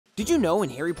Did you know in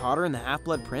Harry Potter and the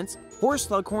Half-Blood Prince, Horace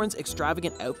Slughorn's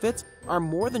extravagant outfits are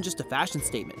more than just a fashion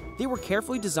statement? They were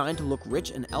carefully designed to look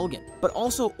rich and elegant, but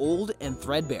also old and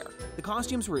threadbare. The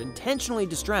costumes were intentionally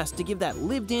distressed to give that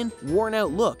lived-in,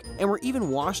 worn-out look, and were even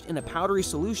washed in a powdery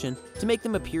solution to make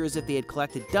them appear as if they had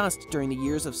collected dust during the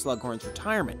years of Slughorn's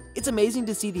retirement. It's amazing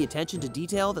to see the attention to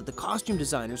detail that the costume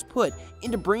designers put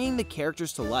into bringing the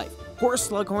characters to life. Horace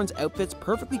Slughorn's outfits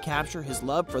perfectly capture his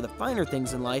love for the finer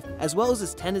things in life, as well as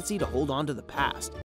his tendency to hold on to the past.